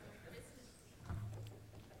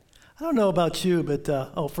I don't know about you,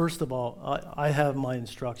 but first of all, I have my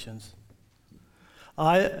instructions.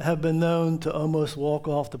 I have been known to almost walk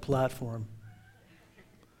off the platform,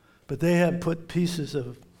 but they have put pieces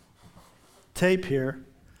of tape here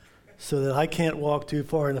so that I can't walk too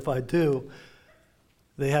far, and if I do,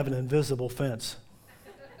 they have an invisible fence.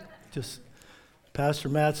 Just Pastor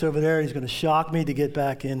Matt's over there. He's going to shock me to get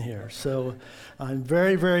back in here. So I'm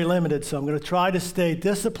very, very limited, so I'm going to try to stay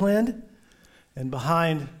disciplined and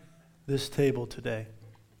behind this table today.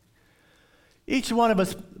 Each one of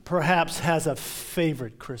us perhaps has a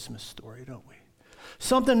favorite Christmas story, don't we?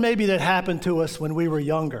 Something maybe that happened to us when we were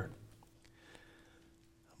younger.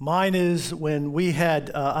 Mine is when we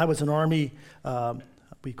had, I was an Army,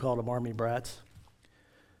 we called them Army brats.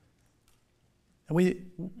 And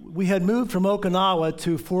we had moved from Okinawa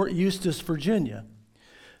to Fort Eustis, Virginia.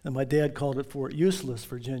 And my dad called it Fort Useless,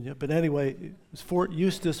 Virginia. But anyway, it was Fort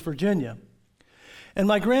Eustis, Virginia. And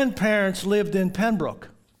my grandparents lived in Pembroke.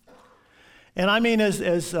 And I mean,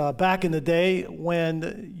 as back in the day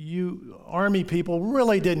when you Army people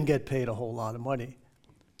really didn't get paid a whole lot of money.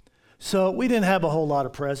 So we didn't have a whole lot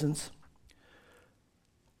of presents.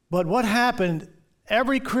 But what happened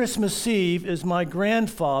every Christmas Eve is my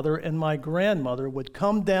grandfather and my grandmother would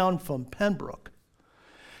come down from Pembroke.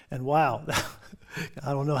 And wow,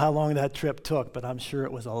 I don't know how long that trip took, but I'm sure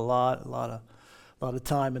it was a lot of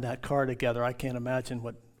time in that car together. I can't imagine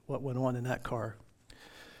what went on in that car.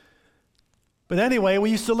 But anyway,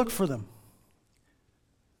 we used to look for them.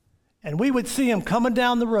 And we would see them coming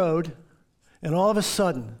down the road, and all of a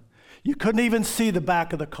sudden, you couldn't even see the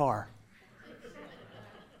back of the car.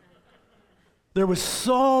 There was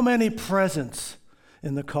so many presents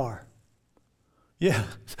in the car. Yeah,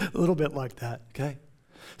 a little bit like that, okay?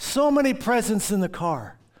 So many presents in the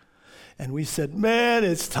car. And we said, man,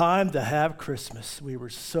 it's time to have Christmas. We were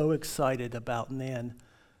so excited about Nan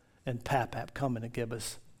and Pap coming to give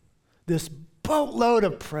us this boatload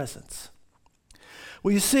of presents.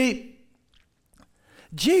 Well, you see,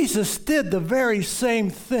 Jesus did the very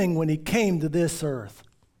same thing when he came to this earth.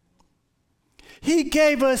 He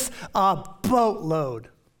gave us a boatload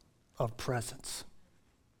of presents.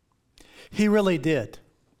 He really did.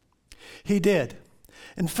 He did.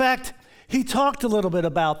 In fact, he talked a little bit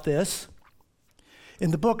about this in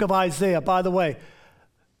the book of Isaiah. By the way,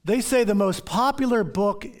 they say the most popular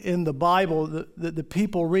book in the Bible that the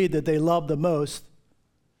people read that they love the most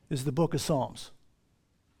is the book of Psalms.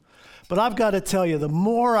 But I've got to tell you, the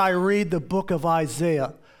more I read the book of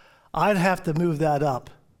Isaiah, I'd have to move that up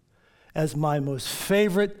as my most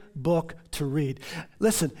favorite book to read.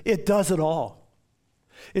 Listen, it does it all.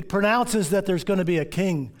 It pronounces that there's going to be a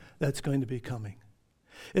king that's going to be coming.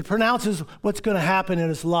 It pronounces what's going to happen in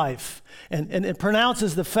his life. And it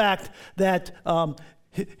pronounces the fact that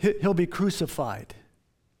he'll be crucified.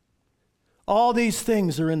 All these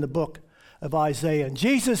things are in the book of Isaiah. And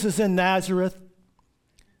Jesus is in Nazareth.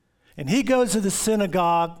 And he goes to the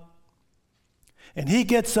synagogue. And he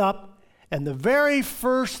gets up. And the very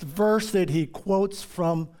first verse that he quotes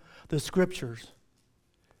from the scriptures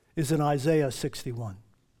is in Isaiah 61.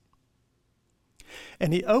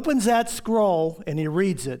 And he opens that scroll and he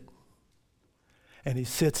reads it. And he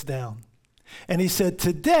sits down. And he said,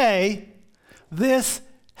 today, this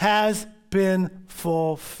has been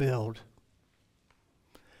fulfilled.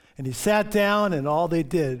 And he sat down and all they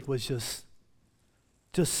did was just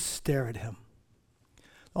stare at him.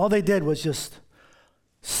 All they did was just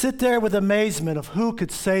sit there with amazement of who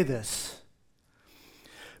could say this.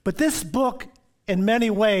 But this book, in many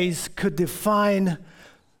ways, could define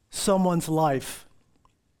someone's life.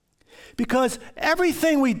 Because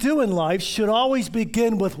everything we do in life should always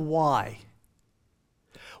begin with why.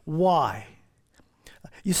 Why?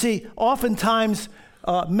 You see, oftentimes,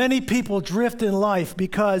 many people drift in life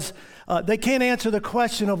because they can't answer the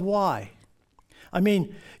question of why. I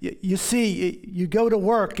mean, you see, you go to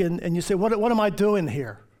work and you say, what am I doing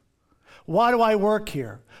here? Why do I work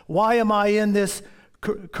here? Why am I in this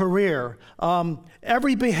career?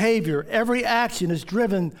 Every behavior, every action is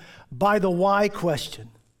driven by the why question.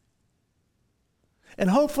 And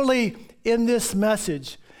hopefully in this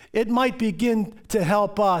message, it might begin to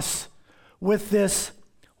help us with this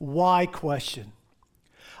why question.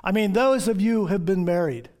 I mean, those of you who have been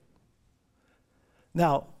married,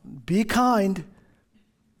 now, be kind.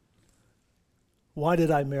 Why did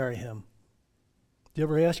I marry him? Do you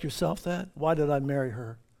ever ask yourself that? Why did I marry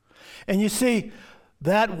her? And you see,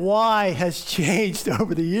 that why has changed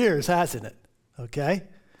over the years, hasn't it? Okay?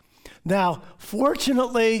 Now,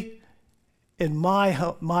 fortunately, in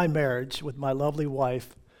my marriage with my lovely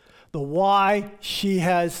wife, the why she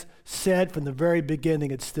has said from the very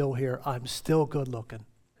beginning, it's still here. I'm still good looking.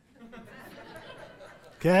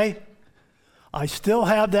 okay? I still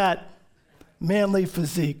have that manly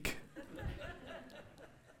physique.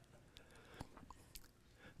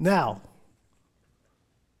 Now,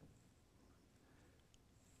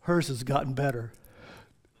 hers has gotten better.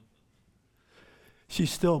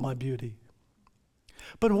 She's still my beauty.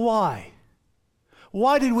 But why?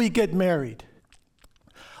 Why did we get married?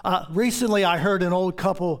 Recently, I heard an old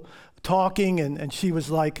couple talking, and she was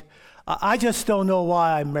like, I just don't know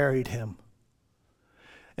why I married him.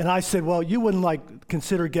 And I said, well, you wouldn't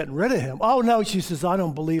consider getting rid of him. Oh, no, she says, I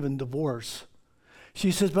don't believe in divorce. She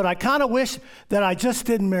says, but I kind of wish that I just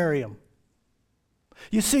didn't marry him.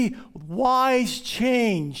 You see, whys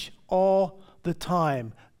change all the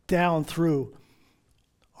time down through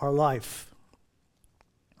our life.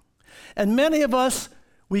 And many of us,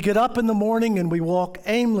 we get up in the morning and we walk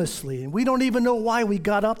aimlessly, and we don't even know why we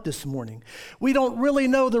got up this morning. We don't really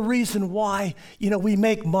know the reason why, we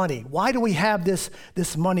make money. Why do we have this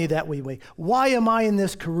money that we make? Why am I in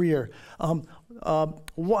this career?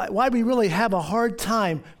 Why we really have a hard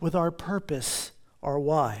time with our purpose or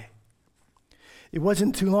why. It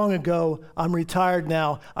wasn't too long ago, I'm retired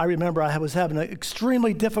now, I remember I was having an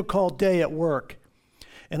extremely difficult day at work.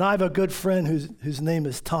 And I have a good friend whose name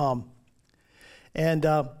is Tom. And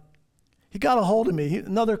he got a hold of me,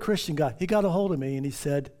 another Christian guy. He got a hold of me and he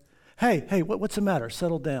said, hey, what's the matter?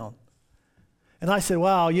 Settle down. And I said,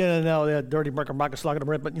 wow, that dirty burger,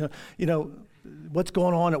 but what's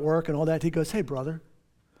going on at work and all that? He goes, hey, brother,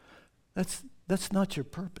 that's not your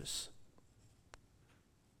purpose.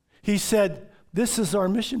 He said, this is our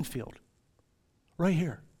mission field, right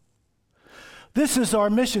here. This is our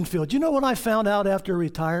mission field. You know what I found out after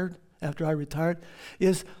I retired,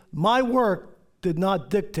 is my work did not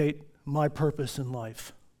dictate my purpose in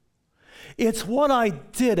life. It's what I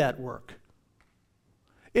did at work.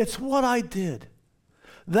 It's what I did.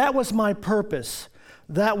 That was my purpose.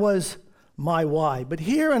 That was my why. But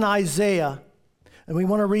here in Isaiah, and we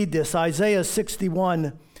want to read this, Isaiah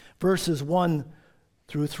 61, verses 1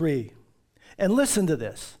 through 3. And listen to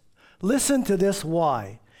this. Listen to this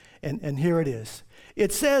why. And here it is.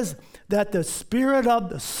 It says that the Spirit of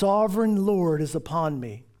the sovereign Lord is upon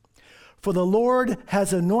me. For the Lord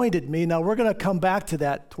has anointed me. Now, we're going to come back to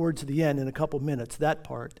that towards the end in a couple minutes, that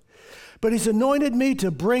part. But he's anointed me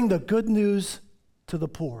to bring the good news to the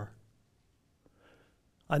poor.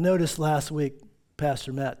 I noticed last week,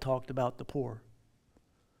 Pastor Matt talked about the poor.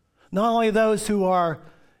 Not only those who are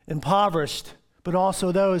impoverished, but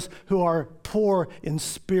also those who are poor in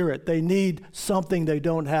spirit. They need something they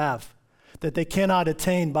don't have, that they cannot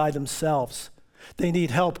attain by themselves. They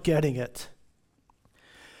need help getting it.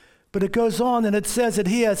 But it goes on and it says that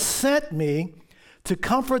he has sent me to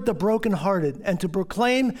comfort the brokenhearted and to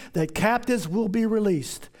proclaim that captives will be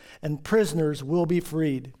released and prisoners will be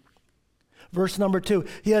freed. Verse number 2,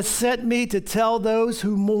 he has sent me to tell those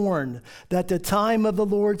who mourn that the time of the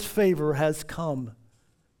Lord's favor has come,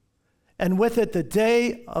 and with it the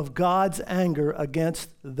day of God's anger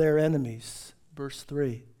against their enemies. Verse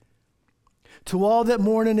 3, to all that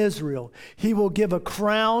mourn in Israel, he will give a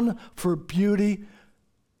crown for beauty,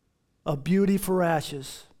 a beauty for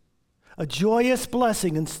ashes, a joyous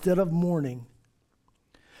blessing instead of mourning,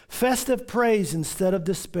 festive praise instead of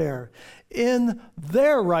despair. In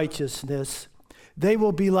their righteousness, they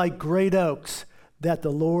will be like great oaks that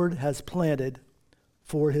the Lord has planted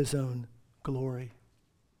for his own glory.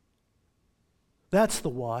 That's the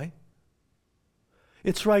why.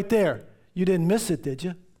 It's right there. You didn't miss it, did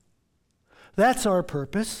you? That's our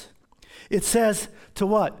purpose. It says to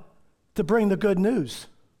what? To bring the good news.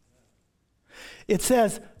 It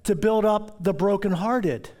says to build up the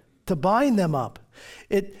brokenhearted, to bind them up.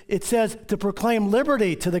 It says to proclaim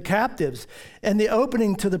liberty to the captives and the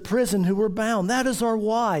opening to the prison who were bound. That is our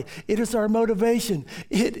why. It is our motivation.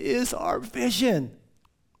 It is our vision.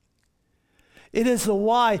 It is the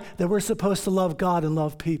why that we're supposed to love God and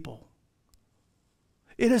love people.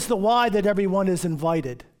 It is the why that everyone is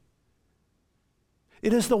invited.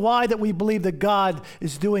 It is the why that we believe that God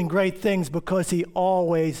is doing great things because he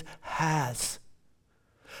always has.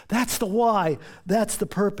 That's the why. That's the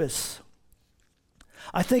purpose.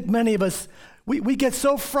 I think many of us, we get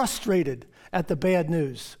so frustrated at the bad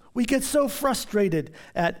news. We get so frustrated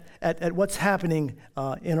at what's happening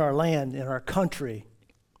in our land, in our country.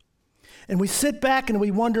 And we sit back and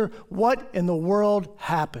we wonder, what in the world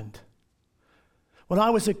happened? When I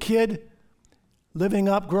was a kid,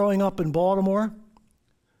 growing up in Baltimore,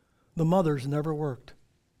 the mothers never worked.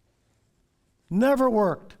 Never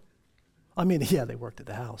worked. I mean, yeah, they worked at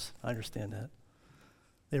the house. I understand that.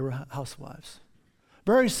 They were housewives.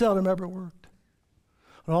 Very seldom ever worked.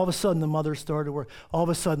 And all of a sudden, the mother started work. All of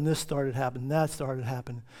a sudden, this started happening, that started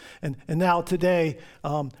happening. And now today,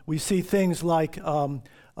 we see things like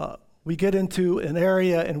we get into an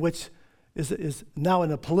area in which is now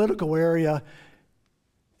in a political area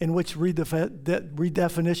in which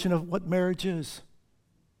redefinition of what marriage is.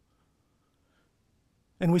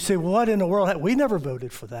 And we say, what in the world? We never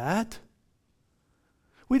voted for that.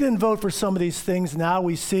 We didn't vote for some of these things now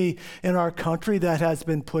we see in our country that has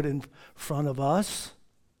been put in front of us.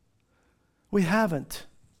 We haven't.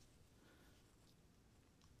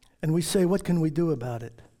 And we say, what can we do about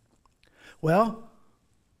it? Well,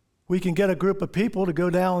 we can get a group of people to go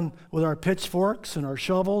down with our pitchforks and our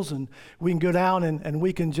shovels, and we can go down and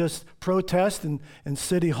we can just protest in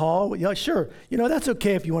City Hall. Yeah, sure, that's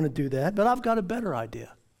okay if you want to do that, but I've got a better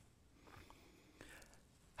idea.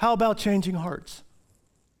 How about changing hearts?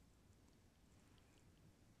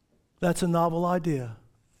 That's a novel idea.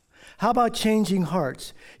 How about changing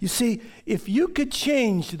hearts? You see, if you could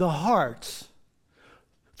change the hearts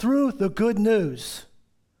through the good news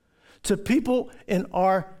to people in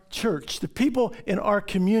our church, to people in our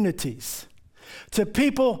communities, to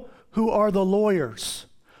people who are the lawyers,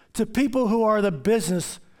 to people who are the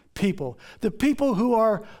business people, the people who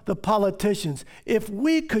are the politicians, if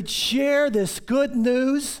we could share this good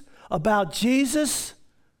news about Jesus,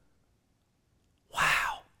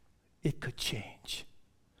 wow, it could change.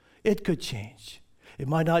 It could change. It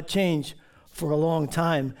might not change for a long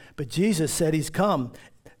time, but Jesus said he's come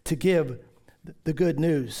to give the good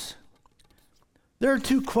news. There are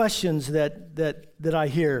two questions that I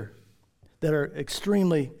hear that are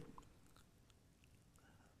extremely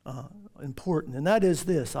important, and that is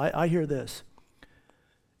this. I hear this.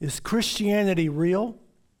 Is Christianity real?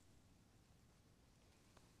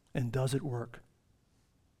 And does it work?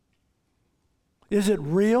 Is it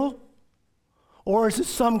real? Or is it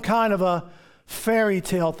some kind of a fairy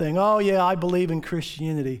tale thing? Oh yeah, I believe in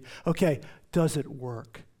Christianity. Okay, does it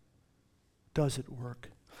work? Does it work?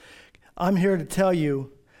 I'm here to tell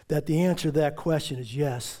you that the answer to that question is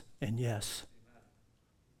yes and yes.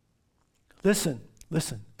 Listen.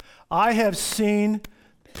 I have seen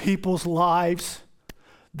people's lives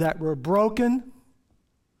that were broken.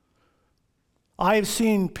 I have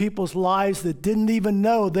seen people's lives that didn't even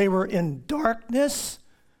know they were in darkness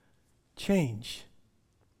change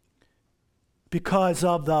because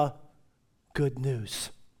of the good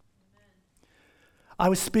news. I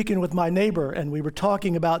was speaking with my neighbor, and we were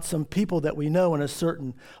talking about some people that we know in a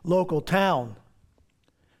certain local town.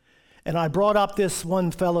 And I brought up this one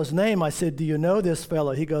fellow's name. I said, do you know this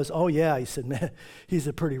fellow? He goes, oh yeah. He said, man, he's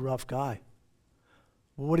a pretty rough guy.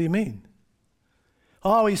 Well, what do you mean?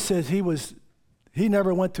 Oh, he says he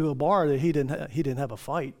never went to a bar that he didn't have a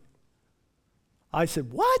fight. I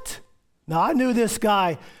said, what? Now, I knew this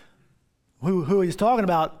guy who he's talking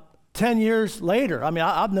about 10 years later. I mean,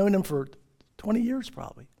 I've known him for 20 years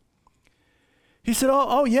probably. He said,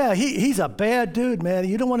 oh yeah, he's a bad dude, man.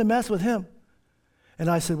 You don't want to mess with him. And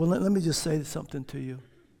I said, well, let me just say something to you.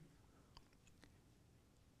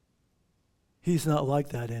 He's not like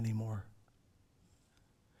that anymore.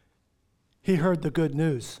 He heard the good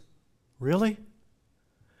news. Really?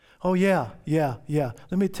 Oh yeah.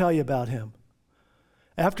 Let me tell you about him.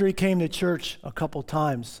 After he came to church a couple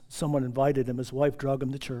times, someone invited him. His wife drug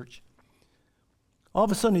him to church. All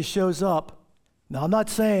of a sudden he shows up. Now I'm not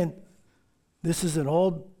saying this is an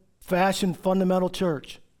old-fashioned fundamental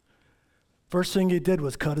church. First thing he did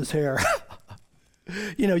was cut his hair.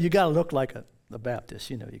 You got to look like a Baptist.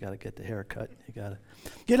 You got to get the haircut.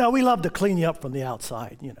 We love to clean you up from the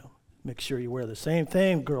outside, Make sure you wear the same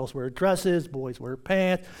thing. Girls wear dresses, boys wear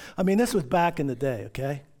pants. I mean, this was back in the day,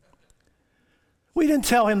 okay? We didn't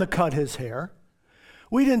tell him to cut his hair.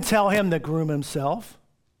 We didn't tell him to groom himself.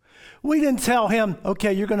 We didn't tell him,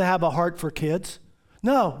 okay, you're going to have a heart for kids.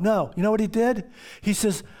 No. You know what he did? He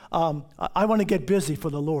says, I want to get busy for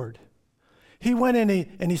the Lord. He went in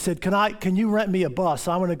and he said, can you rent me a bus?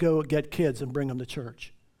 I want to go get kids and bring them to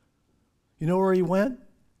church. You know where he went?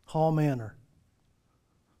 Hall Manor.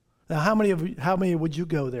 Now, how many would you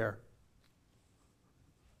go there?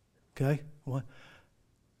 Okay. Well,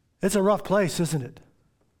 it's a rough place, isn't it?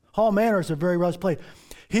 Hall Manor is a very rough place.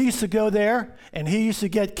 He used to go there, and he used to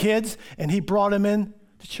get kids, and he brought them in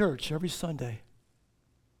to church every Sunday.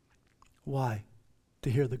 Why?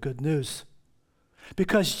 To hear the good news.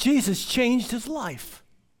 Because Jesus changed his life.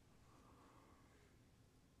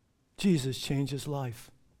 Jesus changed his life.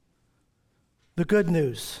 The good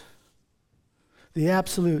news. The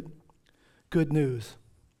absolute good news.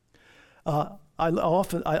 I love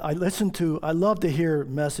to hear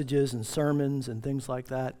messages and sermons and things like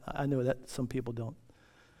that. I know that some people don't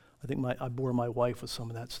I think I bore my wife with some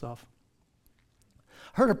of that stuff.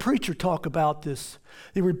 I heard a preacher talk about this.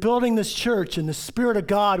 They were building this church, and the Spirit of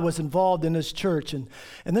God was involved in this church, and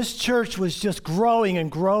this church was just growing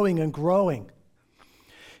and growing and growing.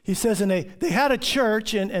 He says, and they had a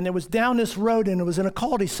church, and it was down this road, and it was in a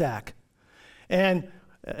cul-de-sac. And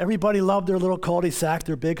everybody loved their little cul-de-sac,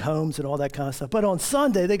 their big homes and all that kind of stuff. But on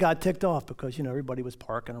Sunday, they got ticked off because, everybody was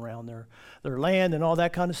parking around their land and all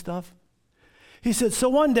that kind of stuff. He said, so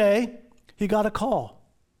one day, he got a call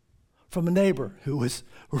from a neighbor who was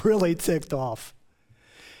really ticked off.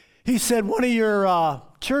 He said, one of your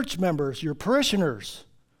church members, your parishioners,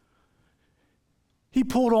 he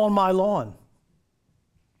pulled on my lawn,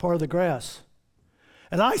 part of the grass.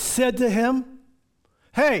 And I said to him,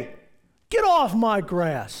 hey, get off my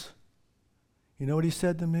grass. You know what he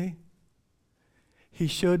said to me? He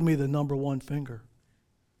showed me the number 1 finger.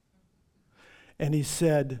 And he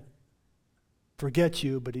said, forget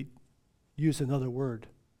you, but he used another word.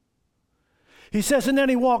 He says, and then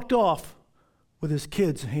he walked off with his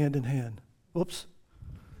kids hand in hand. Whoops.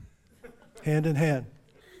 Hand in hand.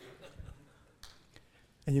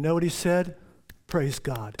 And you know what he said? Praise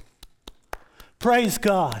God. Praise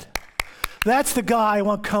God. That's the guy I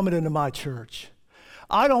want coming into my church.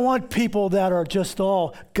 I don't want people that are just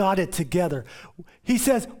all got it together. He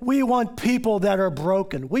says, we want people that are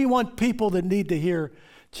broken. We want people that need to hear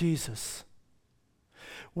Jesus.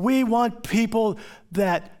 We want people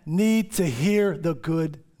that need to hear the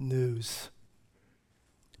good news.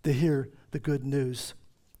 To hear the good news.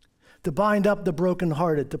 To bind up the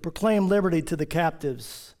brokenhearted, to proclaim liberty to the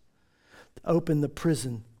captives, to open the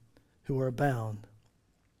prison who are bound.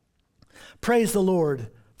 Praise the Lord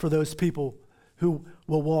for those people who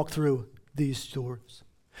will walk through these doors.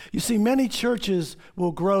 You see, many churches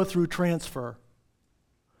will grow through transfer.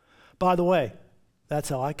 By the way, that's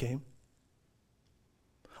how I came.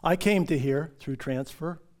 I came to here through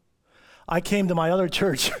transfer. I came to my other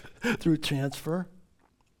church through transfer.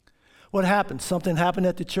 What happened? Something happened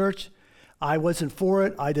at the church. I wasn't for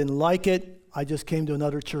it. I didn't like it. I just came to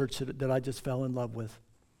another church that I just fell in love with.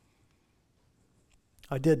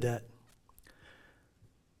 I did that.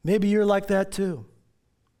 Maybe you're like that too.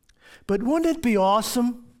 But wouldn't it be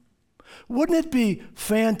awesome? Wouldn't it be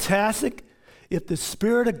fantastic if the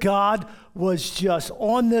Spirit of God was just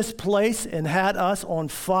on this place and had us on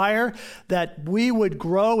fire, that we would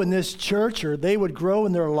grow in this church, or they would grow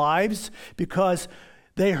in their lives because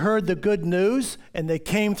they heard the good news and they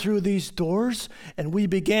came through these doors, and we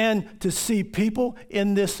began to see people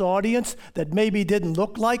in this audience that maybe didn't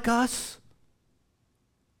look like us?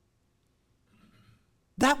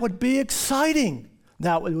 That would be exciting.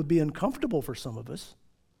 Now, it would be uncomfortable for some of us.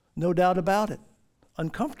 No doubt about it.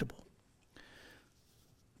 Uncomfortable.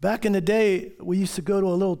 Back in the day, we used to go to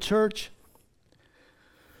a little church,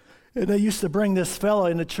 and they used to bring this fellow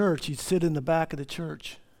in the church. He'd sit in the back of the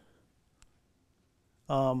church.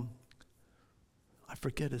 I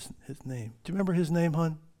forget his name. Do you remember his name,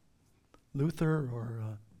 hon? Luther,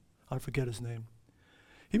 or I forget his name.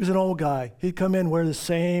 He was an old guy. He'd come in,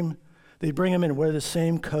 they'd bring him in, wear the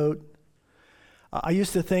same coat. I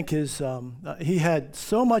used to think he had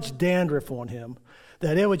so much dandruff on him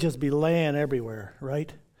that it would just be laying everywhere,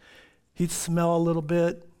 right? He'd smell a little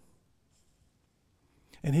bit,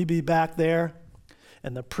 and he'd be back there,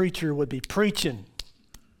 and the preacher would be preaching,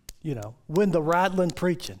 window rattling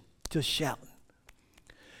preaching, just shouting.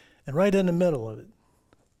 And right in the middle of it,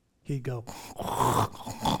 he'd go,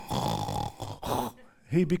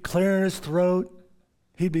 he'd be clearing his throat,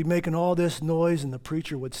 he'd be making all this noise, and the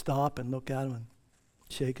preacher would stop and look at him and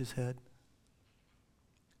shake his head.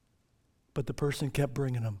 But the person kept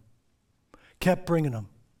bringing him.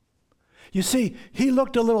 You see, he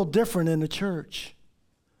looked a little different in the church.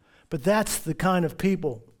 But that's the kind of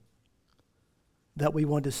people that we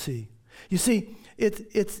want to see. You see,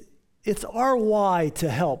 it's our why to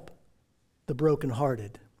help the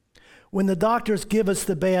brokenhearted. When the doctors give us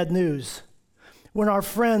the bad news, when our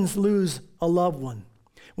friends lose a loved one,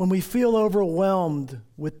 when we feel overwhelmed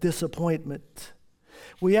with disappointment,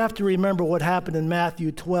 we have to remember what happened in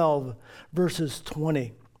Matthew 12, verses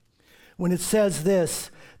 20, when it says this,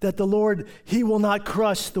 that the Lord, He will not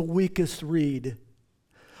crush the weakest reed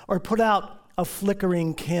or put out a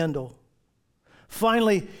flickering candle.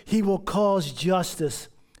 Finally, He will cause justice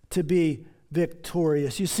to be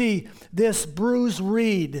victorious. You see, this bruised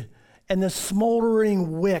reed and the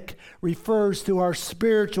smoldering wick refers to our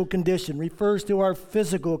spiritual condition, refers to our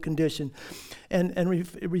physical condition, and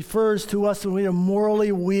it refers to us when we are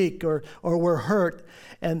morally weak or we're hurt.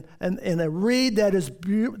 And a reed that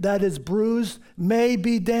is bruised may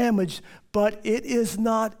be damaged, but it is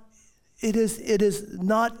not It is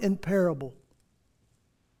not in parable.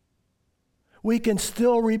 We can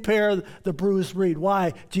still repair the bruised reed.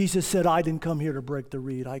 Why? Jesus said, I didn't come here to break the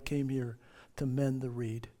reed. I came here to mend the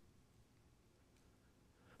reed.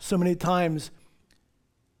 So many times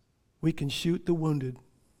we can shoot the wounded.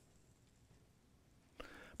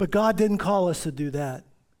 But God didn't call us to do that.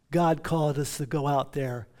 God called us to go out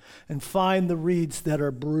there and find the reeds that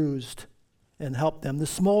are bruised and help them. The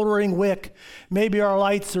smoldering wick, maybe our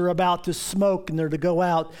lights are about to smoke and they're to go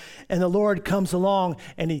out, and the Lord comes along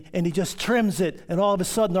and he just trims it, and all of a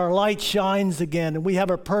sudden our light shines again, and we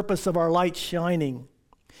have a purpose of our light shining.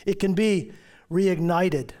 It can be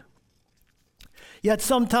reignited. Yet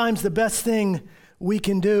sometimes the best thing we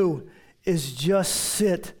can do is just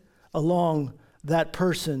sit along that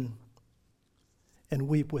person and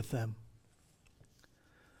weep with them.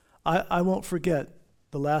 I won't forget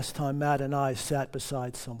the last time Matt and I sat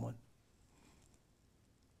beside someone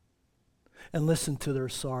and listened to their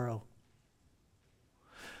sorrow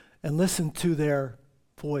and listened to their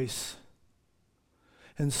voice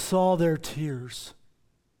and saw their tears.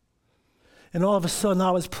 And all of a sudden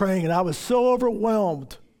I was praying and I was so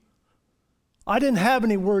overwhelmed. I didn't have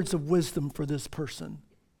any words of wisdom for this person.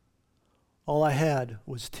 All I had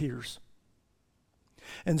was tears.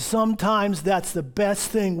 And sometimes that's the best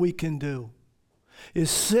thing we can do, is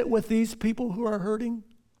sit with these people who are hurting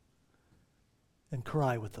and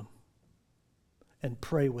cry with them and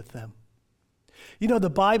pray with them. You know, the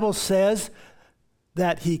Bible says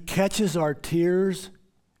that he catches our tears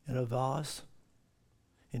in a vase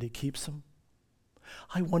and he keeps them.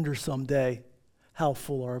 I wonder someday how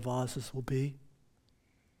full our vases will be.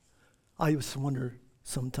 I just wonder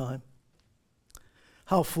sometime,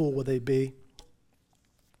 how full will they be?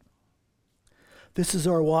 This is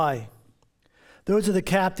our why. Those are the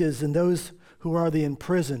captives and those who are the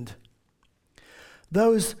imprisoned.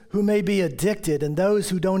 Those who may be addicted and those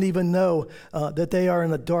who don't even know that they are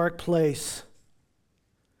in a dark place.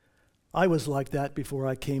 I was like that before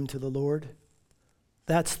I came to the Lord.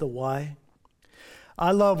 That's the why.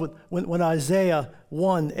 I love when Isaiah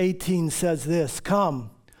 1:18 says this, "Come,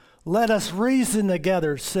 let us reason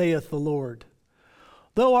together, saith the Lord.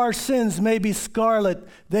 Though our sins may be scarlet,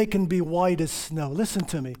 they can be white as snow." Listen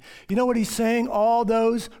to me. You know what he's saying? All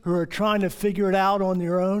those who are trying to figure it out on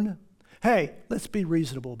their own, hey, let's be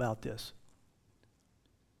reasonable about this.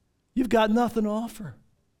 You've got nothing to offer.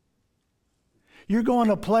 You're going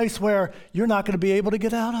to a place where you're not going to be able to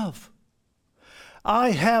get out of.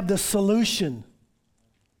 I have the solution.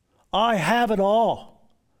 I have it all.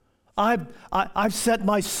 I've set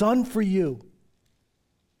my son for you.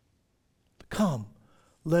 Come.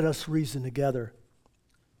 Let us reason together,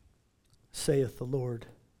 saith the Lord.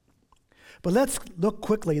 But let's look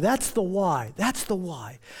quickly. That's the why. That's the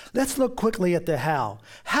why. Let's look quickly at the how.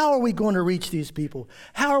 How are we going to reach these people?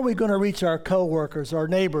 How are we going to reach our coworkers, our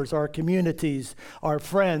neighbors, our communities, our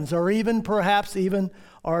friends, or even perhaps even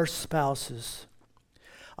our spouses?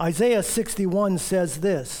 Isaiah 61 says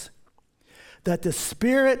this, that the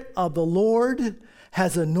Spirit of the Lord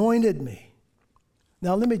has anointed me.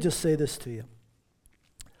 Now let me just say this to you.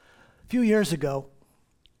 A few years ago,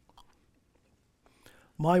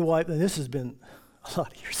 my wife, and this has been a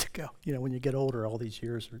lot of years ago, you know, when you get older, all these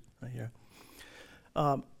years are right here.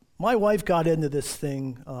 My wife got into this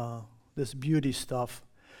thing, this beauty stuff,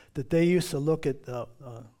 that they used to look at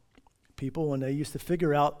people and they used to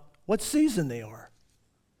figure out what season they are.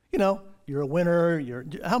 You know, you're a winter,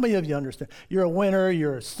 how many of you understand? You're a winter,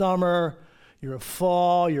 you're a summer, you're a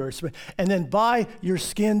fall, you're a spring, and then by your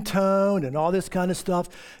skin tone and all this kind of stuff,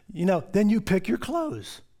 you know, then you pick your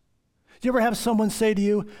clothes. Do you ever have someone say to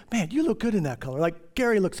you, man, you look good in that color, like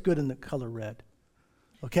Gary looks good in the color red,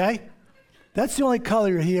 okay? That's the only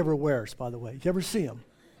color he ever wears, by the way. You ever see him,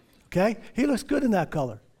 okay? He looks good in that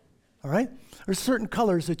color, all right? There's certain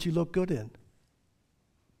colors that you look good in.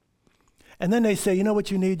 And then they say, you know what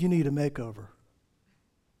you need? You need a makeover.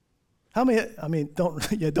 How many, I mean,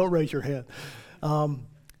 don't raise your hand.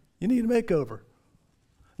 You need a makeover.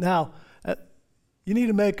 Now, you need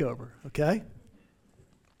a makeover, okay?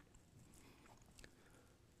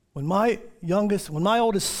 When my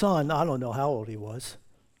oldest son, I don't know how old he was,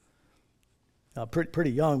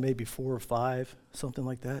 pretty young, maybe 4 or 5, something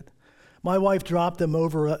like that. My wife dropped him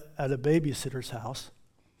over at a babysitter's house,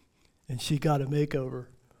 and she got a makeover.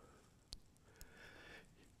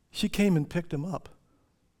 She came and picked him up.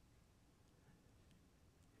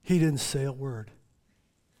 He didn't say a word.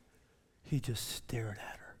 He just stared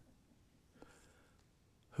at her.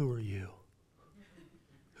 Who are you?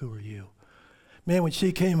 Who are you? Man, when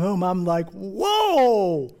she came home, I'm like,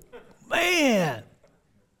 whoa, man.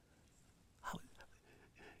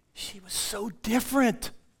 she was so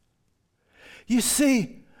different. You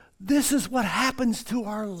see, this is what happens to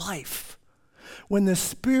our life when the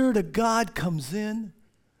Spirit of God comes in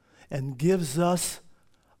and gives us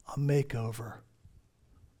a makeover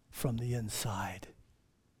from the inside.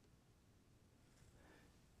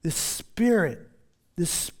 The Spirit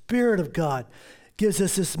of God gives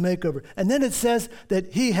us this makeover. And then it says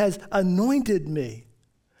that he has anointed me.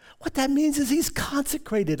 What that means is he's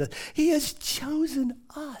consecrated us. He has chosen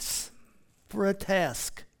us for a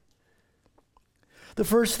task. The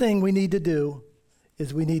first thing we need to do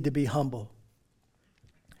is we need to be humble.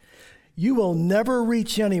 You will never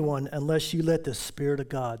reach anyone unless you let the Spirit of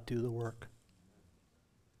God do the work.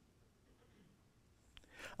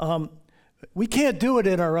 We can't do it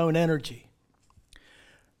in our own energy.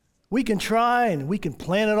 We can try and we can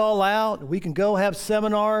plan it all out. We can go have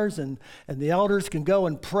seminars and the elders can go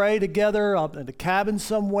and pray together up in a cabin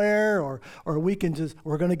somewhere, or we're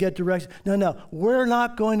going to get direction. No, we're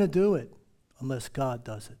not going to do it unless God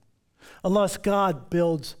does it. Unless God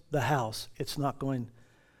builds the house, it's not going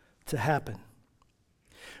to happen.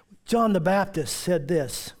 John the Baptist said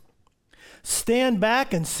this, "Stand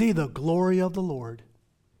back and see the glory of the Lord."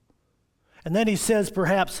 And then he says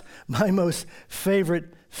perhaps my most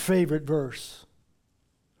favorite verse.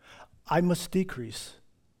 "I must decrease,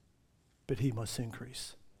 but he must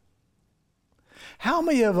increase." How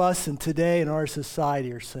many of us today in our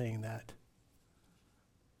society are saying that?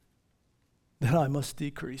 That I must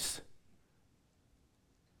decrease,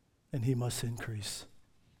 and he must increase.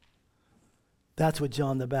 That's what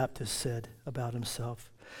John the Baptist said about himself.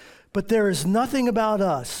 But there is nothing about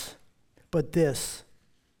us but this.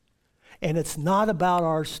 And it's not about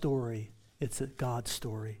our story. It's God's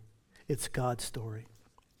story. It's God's story.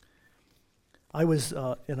 I was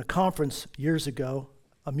in a conference years ago,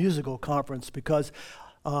 a musical conference, because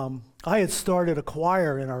I had started a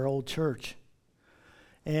choir in our old church.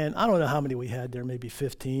 And I don't know how many we had there, maybe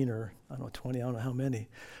 15 or 20, I don't know how many.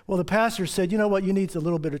 Well, the pastor said, "You know what, you need a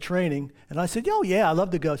little bit of training." And I said, "Oh yeah, I'd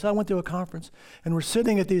love to go." So I went to a conference, and we're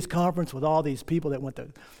sitting at these conferences with all these people that went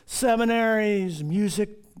to seminaries,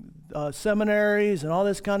 music seminaries, and all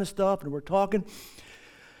this kind of stuff, and we're talking.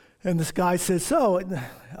 And this guy says, "So,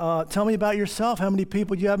 tell me about yourself. How many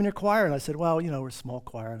people do you have in your choir?" And I said, "Well, we're a small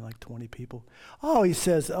choir, like 20 people. "Oh," he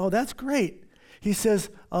says, "oh, that's great." He says,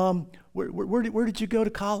 where did you go to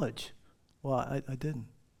college?" "Well, I didn't."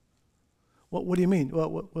 What do you mean? "Well,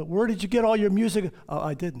 where did you get all your music?" "Oh,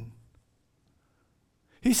 I didn't."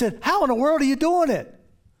 He said, "How in the world are you doing it?"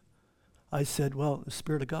 I said, "Well, the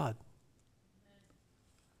Spirit of God."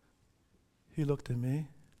 He looked at me.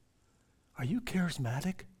 "Are you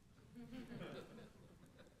charismatic?"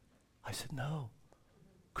 I said, "No,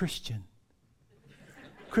 Christian.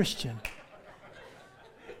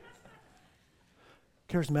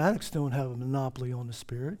 Charismatics don't have a monopoly on the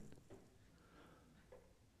Spirit.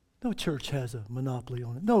 No church has a monopoly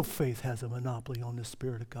on it. No faith has a monopoly on the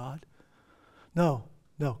Spirit of God. No,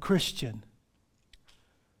 Christian.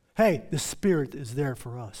 Hey, the Spirit is there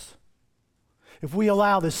for us. If we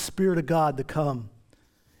allow the Spirit of God to come,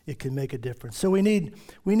 it can make a difference. So we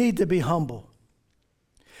need to be humble.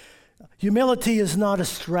 Humility is not a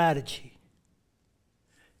strategy.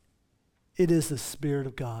 It is the Spirit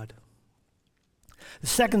of God. The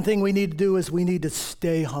second thing we need to do is we need to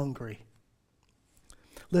stay hungry.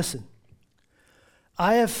 Listen,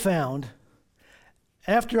 I have found,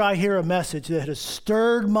 after I hear a message that has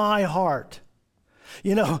stirred my heart,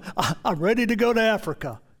 I'm ready to go to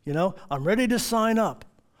Africa. I'm ready to sign up.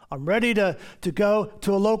 I'm ready to go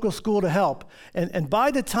to a local school to help. And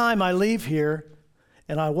by the time I leave here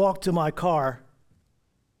and I walk to my car,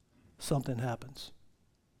 something happens.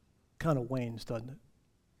 Kind of wanes, doesn't it?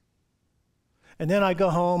 And then I go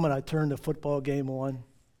home and I turn the football game on.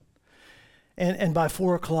 And by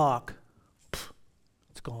 4 o'clock,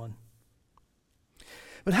 it's gone.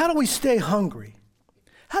 But how do we stay hungry?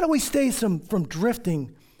 How do we stay from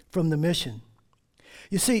drifting from the mission?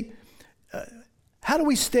 You see, how do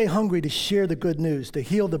we stay hungry to share the good news, to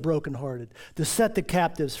heal the brokenhearted, to set the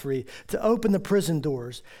captives free, to open the prison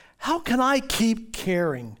doors? How can I keep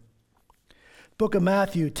caring? Book of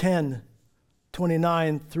Matthew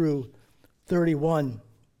 10:29 through 31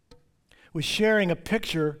 was sharing a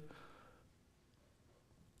picture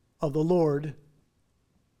of the Lord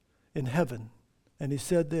in heaven. And he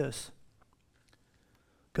said this,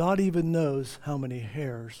 "God even knows how many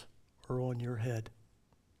hairs are on your head."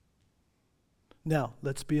 Now,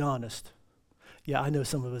 let's be honest. Yeah, I know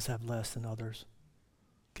some of us have less than others.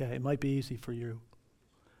 Okay, it might be easy for you.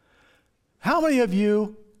 How many of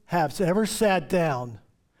you have ever sat down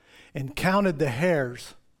and counted the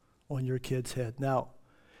hairs on your kid's head? Now,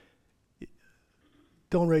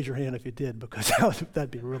 Don't raise your hand if you did, because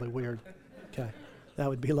that'd be really weird. Okay. That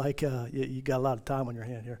would be like you got a lot of time on your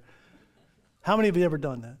hand here. How many of you ever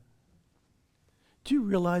done that? Do you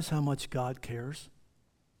realize how much God cares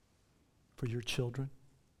for your children?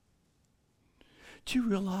 Do you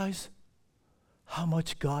realize how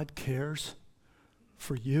much God cares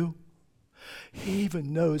for you? He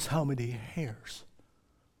even knows how many hairs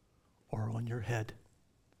are on your head.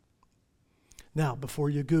 Now, before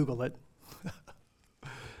you Google it,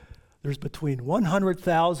 there's between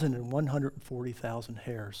 100,000 and 140,000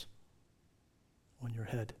 hairs on your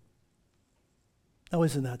head. Now,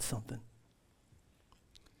 isn't that something?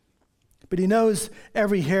 But he knows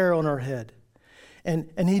every hair on our head. And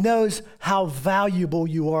he knows how valuable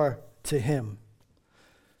you are to him.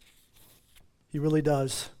 He really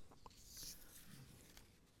does.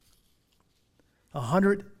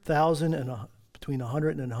 100,000 and between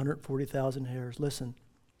 100 and 140,000 hairs. Listen,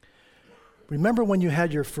 remember when you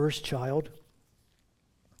had your first child?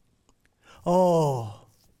 Oh,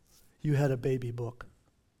 you had a baby book.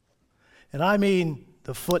 And I mean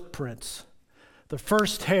the footprints, the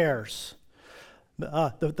first hairs,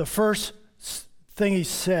 the first thing he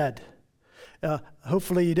said.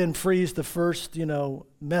 Hopefully you didn't freeze the first,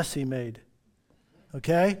 mess he made.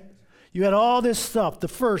 Okay? You had all this stuff, the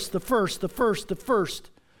first.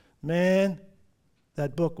 Man,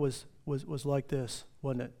 that book was like this,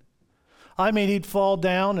 wasn't it? I mean, he'd fall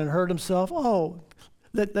down and hurt himself. Oh,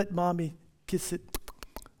 let mommy kiss it.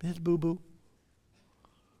 His boo-boo.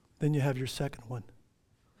 Then you have your second one.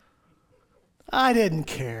 I didn't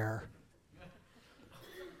care.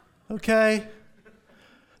 Okay?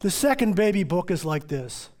 The second baby book is like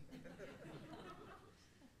this.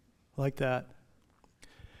 Like that.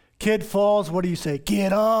 Kid falls, what do you say?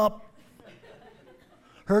 Get up.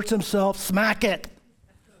 Hurts himself, smack it.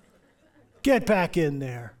 Get back in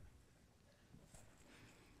there.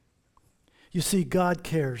 You see, God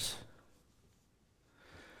cares.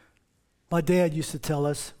 My dad used to tell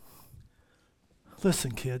us,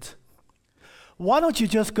 listen, kids, why don't you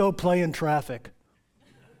just go play in traffic?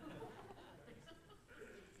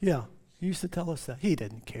 Yeah, he used to tell us that. He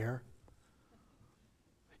didn't care.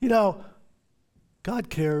 God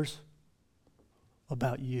cares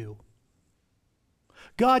about you.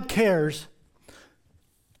 God cares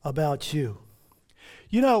about you.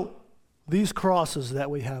 These crosses that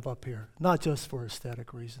we have up here, not just for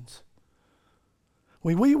aesthetic reasons.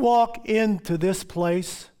 When we walk into this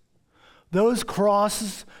place, those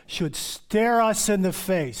crosses should stare us in the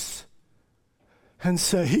face and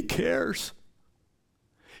say, he cares.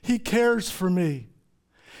 He cares for me.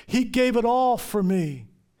 He gave it all for me.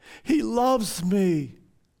 He loves me.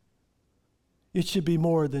 It should be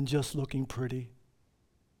more than just looking pretty.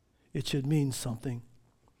 It should mean something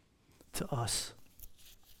to us.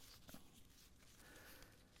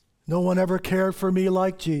 No one ever cared for me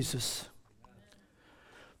like Jesus.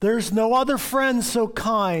 There's no other friend so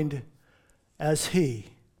kind as he.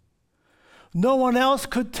 No one else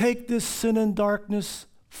could take this sin and darkness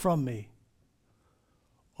from me.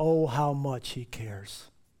 Oh, how much he cares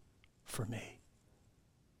for me.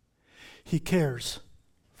 He cares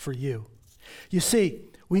for you. You see,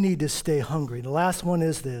 we need to stay hungry. The last one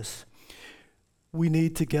is this. We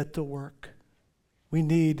need to get to work. We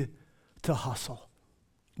need to hustle.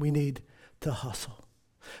 We need to hustle.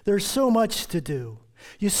 There's so much to do.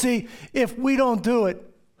 You see, if we don't do it,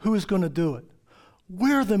 who's going to do it?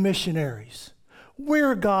 We're the missionaries.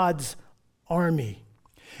 We're God's army.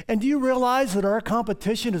 And do you realize that our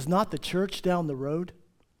competition is not the church down the road?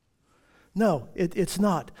 No, it's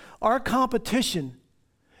not. Our competition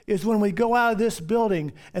is when we go out of this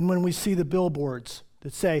building and when we see the billboards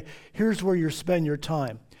that say, here's where you spend your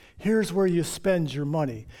time. Here's where you spend your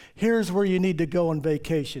money. Here's where you need to go on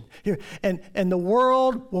vacation. Here, and the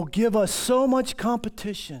world will give us so much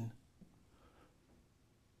competition.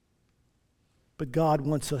 But God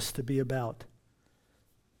wants us to be about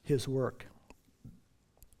his work.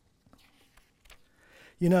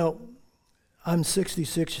 I'm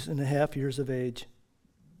 66 and a half years of age.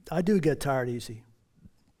 I do get tired easy.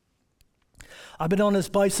 I've been on this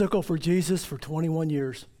bicycle for Jesus for 21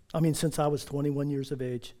 years. Since I was 21 years of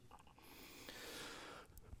age.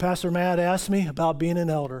 Pastor Matt asked me about being an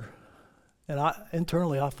elder, and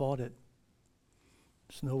internally I fought it.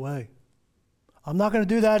 There's no way. I'm not going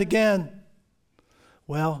to do that again.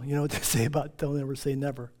 Well, you know what they say about don't ever say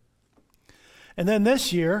never. And then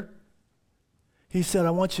this year, he said,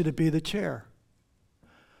 I want you to be the chair.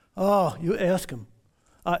 Oh, you ask him.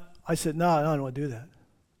 I said, no, I don't want to do that.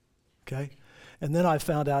 Okay? And then I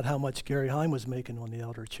found out how much Gary Heim was making on the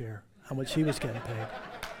elder chair, how much he was getting paid.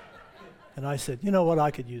 And I said, you know what, I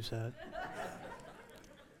could use that.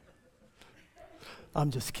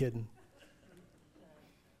 I'm just kidding.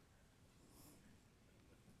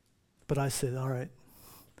 But I said, all right.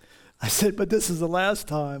 I said, but this is the last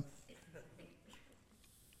time.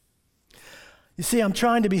 You see, I'm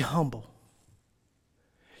trying to be humble.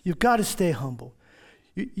 You've got to stay humble.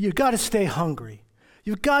 You've got to stay hungry.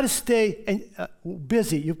 You've got to stay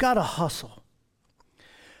busy. You've got to hustle.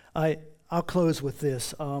 I'll close with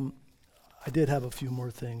this. I did have a few more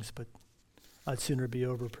things, but I'd sooner be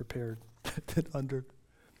over-prepared than under.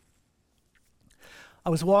 I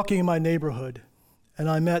was walking in my neighborhood, and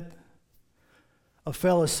I met a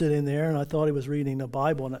fella sitting there, and I thought he was reading the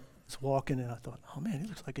Bible, and I was walking, and I thought, oh man, he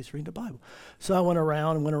looks like he's reading the Bible. So I went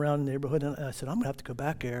around the neighborhood, and I said, I'm going to have to go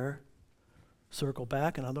back there, circle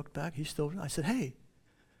back, and I looked back, I said, hey,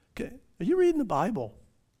 are you reading the Bible?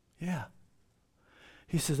 Yeah.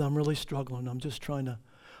 He says, I'm really struggling, I'm just trying to.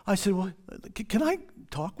 I said, well, can I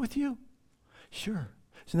talk with you? Sure.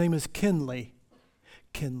 His name is Kinley.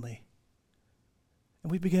 Kinley.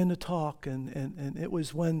 And we began to talk, and it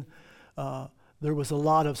was when there was a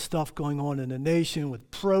lot of stuff going on in the nation with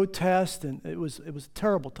protest, and it was a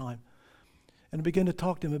terrible time. And I began to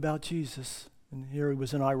talk to him about Jesus. And here he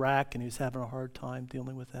was in Iraq, and he was having a hard time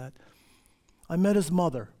dealing with that. I met his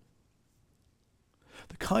mother,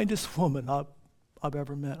 the kindest woman I've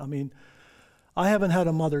ever met. I mean, I haven't had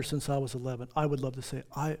a mother since I was 11. I would love to say,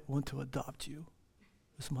 I want to adopt you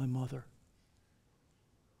as my mother.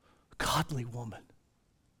 Godly woman.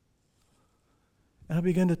 And I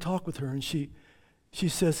began to talk with her, and she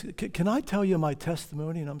says, can I tell you my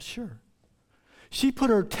testimony? And I'm sure. She put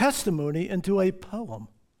her testimony into a poem.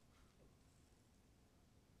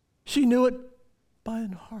 She knew it by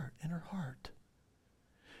heart, in her heart.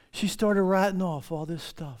 She started rattling off all this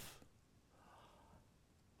stuff.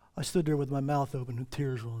 I stood there with my mouth open and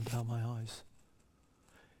tears rolling down my eyes.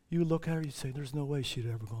 You would look at her, you'd say, there's no way she'd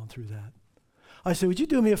ever gone through that. I said, would you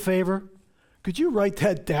do me a favor? Could you write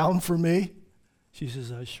that down for me? She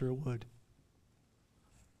says, I sure would.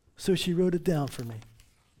 So she wrote it down for me.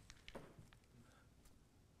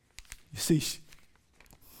 You see,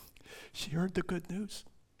 she heard the good news.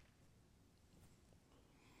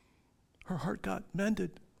 Her heart got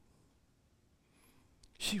mended.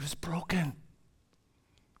 She was broken.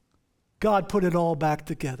 God put it all back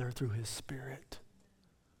together through his Spirit.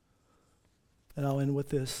 And I'll end with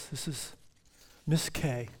this. This is Miss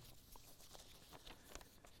Kay.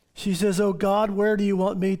 She says, oh God, where do you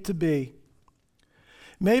want me to be?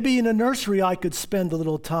 Maybe in a nursery I could spend a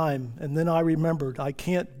little time. And then I remembered I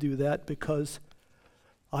can't do that because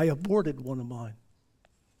I aborted one of mine.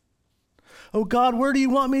 Oh God, where do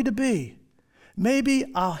you want me to be? Maybe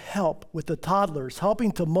I'll help with the toddlers,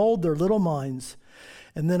 helping to mold their little minds.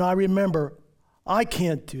 And then I remember I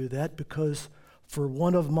can't do that because for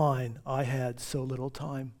one of mine I had so little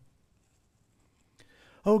time.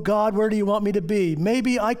 Oh God, where do you want me to be?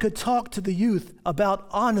 Maybe I could talk to the youth about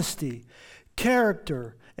honesty,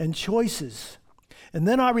 character, and choices. And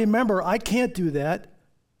then I remember I can't do that.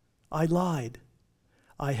 I lied.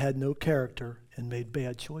 I had no character and made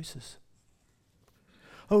bad choices.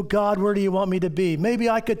 Oh God, where do you want me to be? Maybe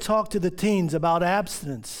I could talk to the teens about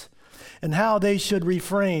abstinence and how they should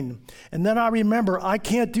refrain. And then I remember I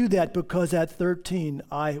can't do that because at 13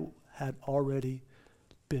 I had already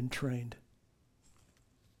been trained.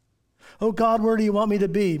 Oh God, where do you want me to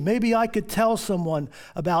be? Maybe I could tell someone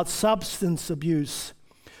about substance abuse.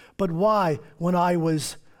 But why, when I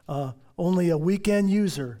was only a weekend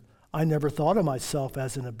user, I never thought of myself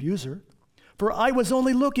as an abuser, for I was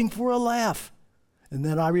only looking for a laugh. And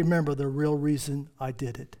then I remember the real reason I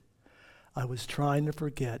did it. I was trying to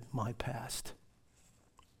forget my past.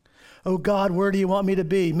 Oh God, where do you want me to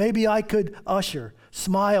be? Maybe I could usher,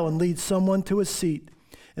 smile, and lead someone to a seat.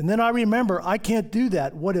 And then I remember I can't do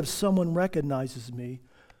that. What if someone recognizes me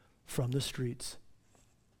from the streets?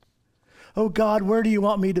 Oh God, where do you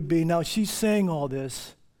want me to be? Now she's saying all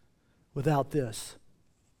this without this.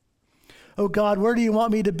 Oh God, where do you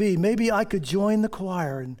want me to be? Maybe I could join the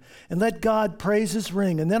choir and let God praises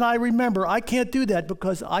ring. And then I remember I can't do that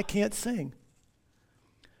because I can't sing.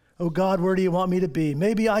 Oh God, where do you want me to be?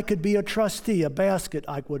 Maybe I could be a trustee, a basket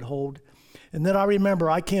I would hold. And then I remember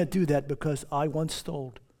I can't do that because I once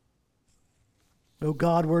stole. Oh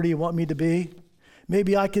God, where do you want me to be?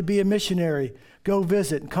 Maybe I could be a missionary, go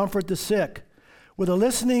visit and comfort the sick. With a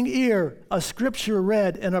listening ear, a scripture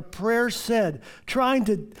read, and a prayer said, trying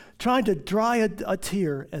to dry a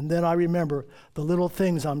tear. And then I remember the little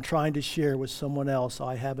things I'm trying to share with someone else.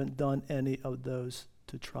 I haven't done any of those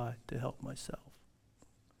to try to help myself.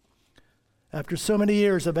 After so many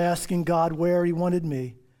years of asking God where he wanted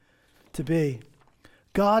me to be,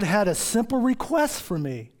 God had a simple request for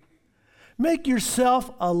me. Make yourself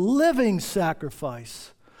a living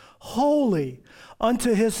sacrifice, holy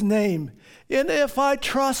unto his name. And if I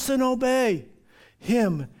trust and obey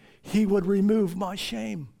him, he would remove my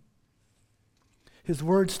shame. His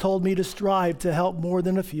words told me to strive to help more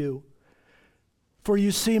than a few. For you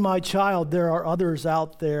see, my child, there are others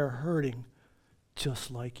out there hurting just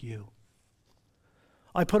like you.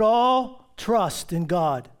 I put all trust in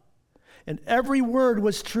God, and every word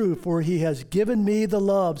was true, for he has given me the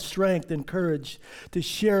love, strength, and courage to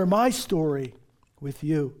share my story with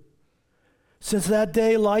you. Since that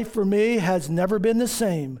day, life for me has never been the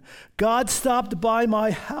same. God stopped by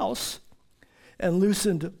my house and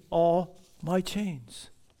loosened all my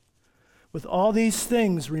chains. With all these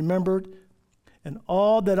things remembered and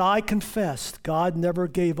all that I confessed, God never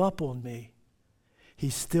gave up on me.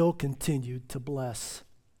 He still continued to bless.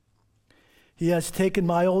 He has taken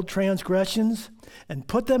my old transgressions and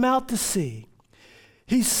put them out to sea.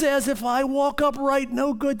 He says, if I walk upright,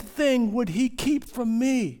 no good thing would he keep from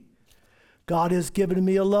me. God has given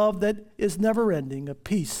me a love that is never ending, a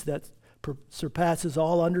peace that surpasses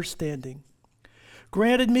all understanding.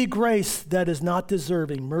 Granted me grace that is not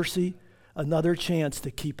deserving, mercy, another chance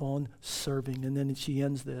to keep on serving. And then she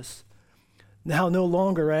ends this. Now no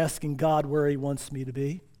longer asking God where he wants me to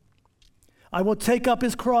be. I will take up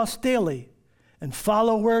his cross daily and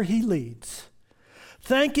follow where he leads,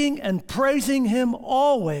 thanking and praising him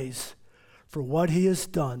always for what he has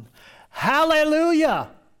done. Hallelujah!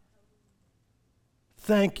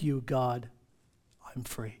 Thank you, God. I'm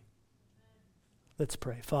free. Let's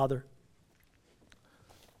pray. Father,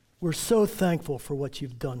 we're so thankful for what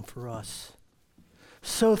you've done for us.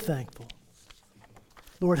 So thankful.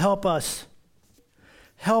 Lord, help us.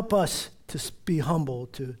 Help us to be humble,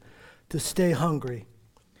 to stay hungry,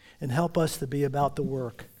 and help us to be about the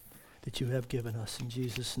work that you have given us. In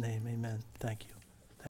Jesus' name, amen. Thank you.